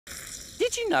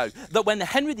Did you know that when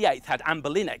Henry VIII had Anne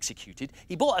Boleyn executed,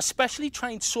 he brought a specially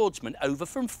trained swordsman over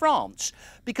from France?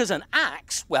 Because an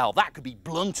axe, well, that could be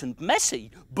blunt and messy,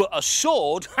 but a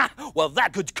sword, well,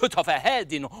 that could cut off a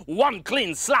head in one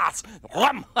clean slash.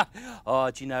 Oh,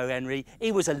 do you know, Henry?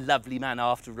 He was a lovely man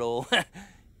after all.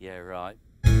 Yeah, right.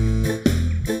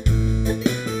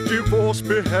 Divorced,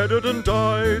 beheaded and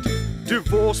died.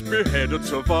 Divorced, beheaded,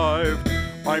 survived.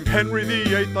 I'm Henry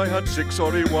VIII, I had 6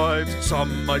 sorry wives.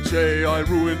 Some might say I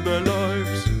ruined their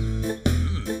lives.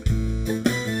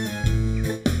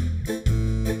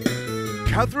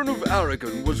 Catherine of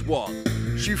Aragon was one.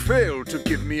 She failed to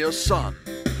give me a son.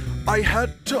 I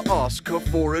had to ask her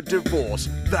for a divorce.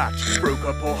 That broke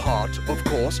up her heart, of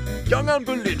course. Young Anne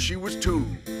Boleyn, she was 2.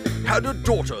 Had a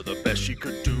daughter, the best she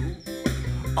could do.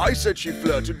 I said she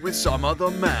flirted with some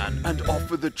other man, and off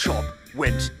with the chop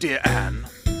went dear Anne.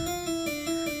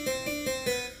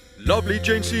 Lovely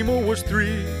Jane Seymour was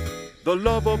 3, the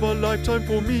love of a lifetime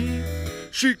for me.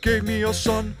 She gave me a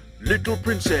son, little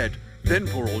Prince Ed. Then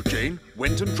poor old Jane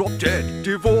went and dropped dead.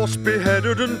 Divorced,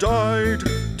 beheaded and died.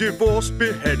 Divorced,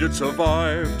 beheaded,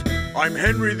 survived. I'm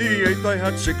Henry VIII, I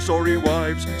had 6 sorry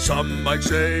wives. Some might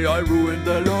say I ruined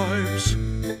their lives.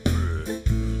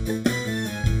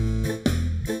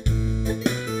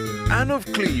 Anne of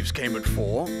Cleves came at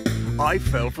 4. I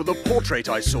fell for the portrait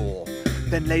I saw.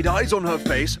 Then laid eyes on her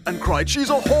face and cried, she's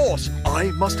a horse!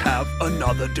 I must have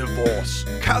another divorce.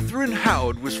 Catherine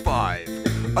Howard was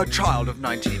 5, a child of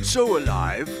 19, so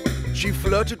alive. She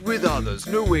flirted with others,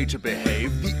 no way to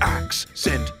behave. The axe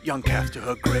sent young Cath to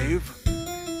her grave.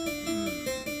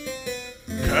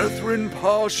 Catherine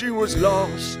Parr, she was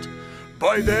last.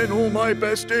 By then all my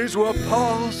best days were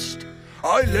past.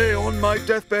 I lay on my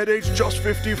deathbed, aged just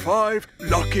 55.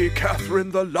 Lucky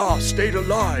Catherine the last stayed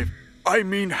alive. I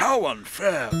mean, how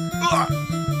unfair.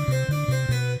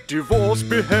 Divorced,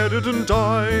 beheaded and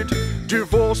died.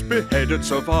 Divorced, beheaded,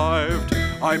 survived.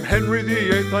 I'm Henry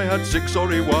VIII, I had 6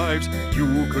 sorry wives.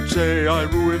 You could say I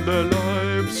ruined their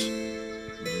lives.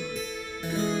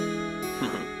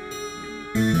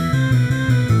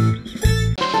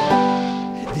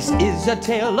 This is a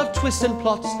tale of twists and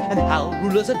plots and how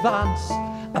rulers advance,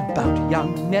 about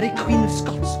young Mary Queen of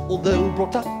Scots, although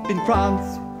brought up in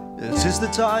France. It is the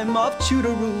time of Tudor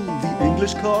rule, the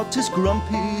English court is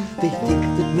grumpy. They think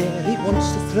that Mary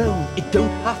wants the throne, it don't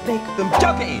half make them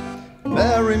jumpy.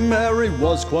 Mary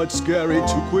was quite scary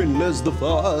to Queen Liz the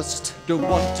First. Don't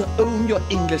want to own your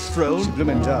English throne, She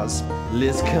blooming does.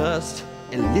 Liz cursed.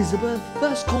 Elizabeth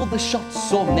first called the shots,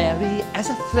 saw Mary as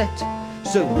a threat.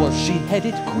 So was she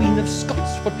headed Queen of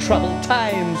Scots for troubled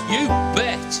times? You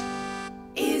bet!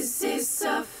 Is this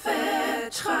a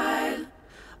fair trial,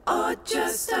 or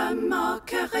just a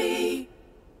mockery?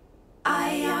 I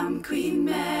am Queen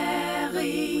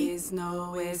Mary, with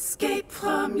no escape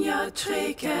from your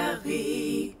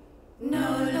trickery.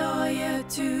 No lawyer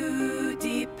to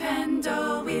depend,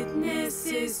 or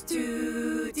witnesses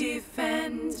to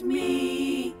defend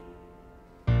me.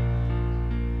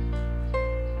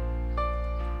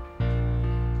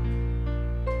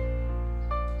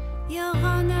 Your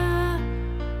Honor,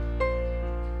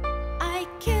 I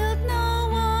killed no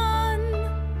one.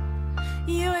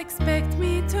 You expect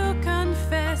me to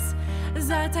confess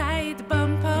that I'd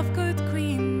bump off good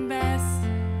Queen Bess.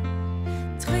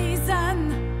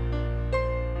 Treason,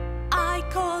 I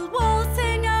call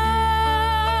Walsingham,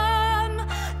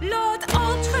 Lord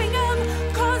Altrincham,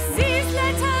 'cause these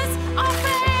letters are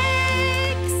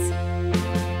fakes.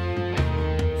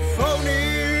 Phony,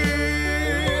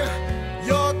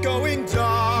 you're going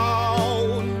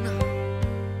down.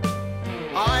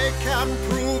 I can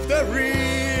prove the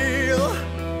real.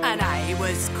 And I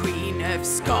was Queen of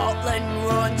Scotland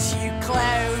once, you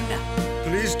clown.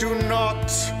 Please do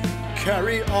not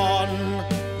carry on.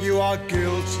 You are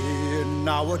guilty,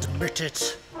 now admit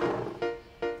it.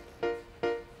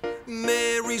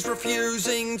 Mary's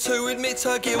refusing to admit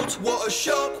her guilt. What a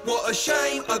shock, what a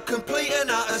shame, a complete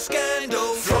and utter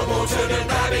scandal. From Alton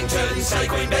and Abington, say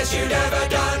Queen Bess you'd ever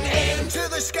done in. To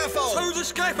the scaffold! To the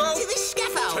scaffold! To the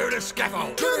scaffold! To the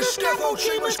scaffold! To the scaffold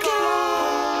she must go!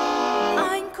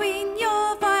 I'm Queen,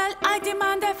 you're vile, I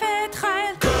demand a fair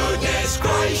trial. Goodness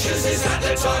gracious, is that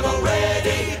the time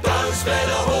already? Don't spare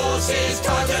the horses,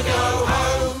 time to go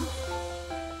home.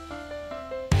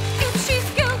 If she's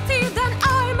guilty, then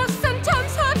I must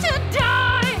sentence her to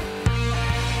die.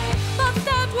 But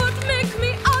that would make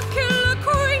me a killer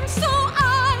queen, so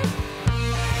I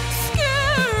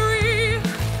scary.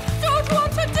 Don't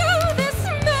want to do this,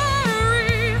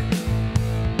 Mary.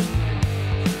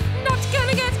 Not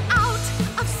gonna get out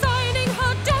of signing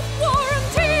her death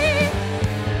warranty.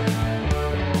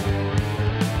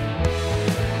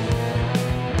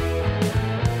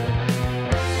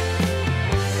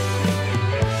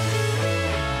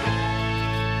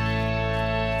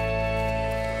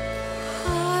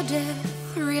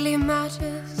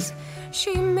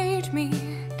 make me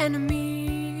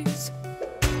enemies.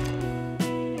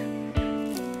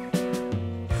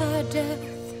 Her death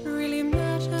really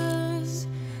matters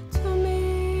to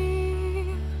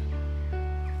me.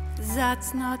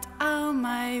 That's not how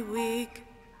my week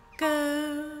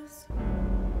goes.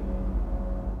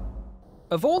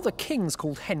 Of all the kings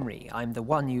called Henry, I'm the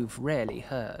one you've rarely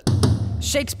heard.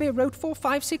 Shakespeare wrote 4,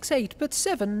 5, 6, 8, but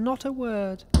 7, not a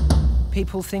word.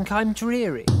 People think I'm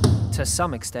dreary. To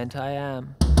some extent I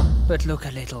am. But look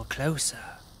a little closer.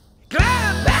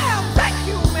 Glam bam, thank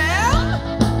you, ma'am!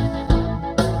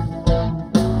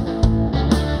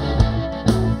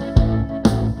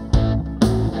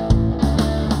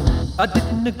 I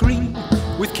didn't agree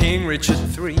with King Richard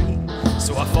III,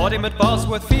 so I fought him at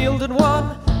Bosworth Field and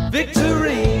won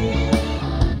victory.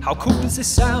 How cool does this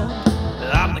sound?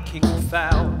 I'm the king who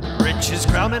found riches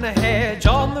crown in a hedge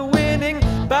on the winning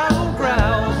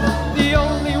battleground. The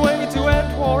only way to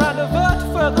end war and avert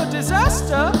further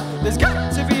disaster, there's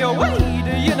got to be a way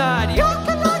to unite York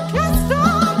and Lancaster.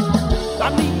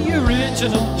 I'm the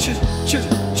original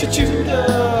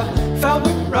Tudor, found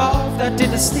with Ralph that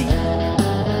dynasty.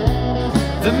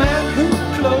 The man who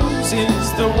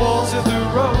closes the walls of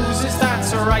the roses.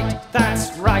 That's right,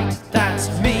 that's right, that's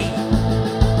me.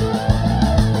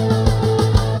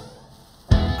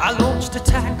 I launched a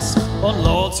tax on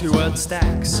lords who earned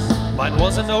stacks. Mine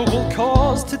was a noble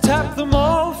cause to tap them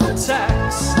all for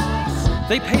tax.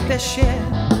 They paid their share,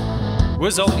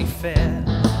 was only fair,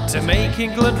 to make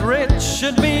England rich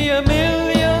and me a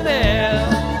millionaire.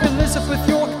 Elizabeth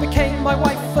York became my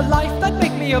wife for life, that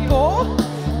made me a bore.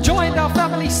 Joined our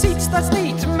family seats, that's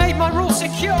neat, made my rule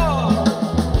secure.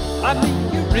 I'm the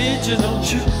original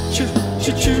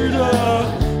Tudor,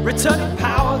 returning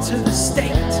power to the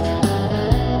state.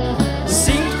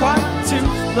 Seemed quite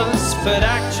toothless, but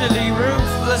actually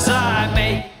ruthless. I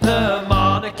made the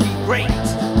monarchy great.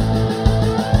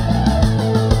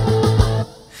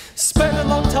 Spent a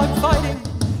long time fighting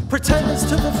pretenders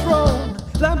to the throne.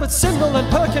 Lambert Simnel and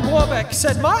Perkin Warbeck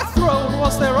said my throne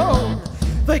was their own.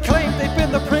 They claimed they'd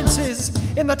been the princes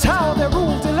in the tower their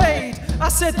rule delayed. I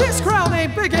said this crown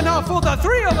ain't big enough for the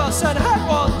three of us and had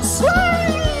one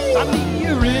slain. I'm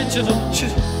the original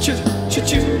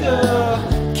Tudor,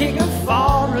 king of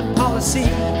foreign policy,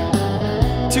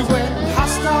 to end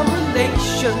hostile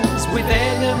relations with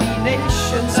enemy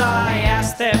nations. I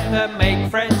asked them to make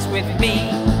friends with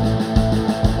me.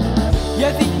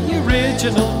 Yeah, the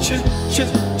original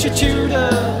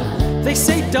Tudor, they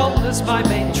say dullness my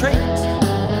main trait.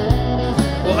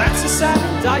 Well, that's a sad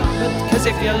indictment, cause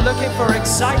if you're looking for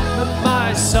excitement,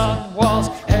 my son was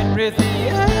Henry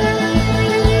VIII.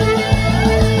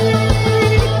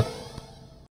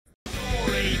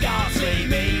 Gory, ghastly,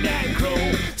 mean and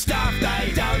cruel, stuff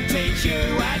they don't teach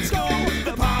you at school.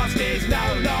 The past is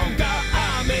no longer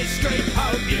a mystery.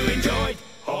 Hope you enjoyed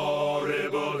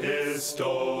Horrible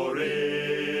Histories.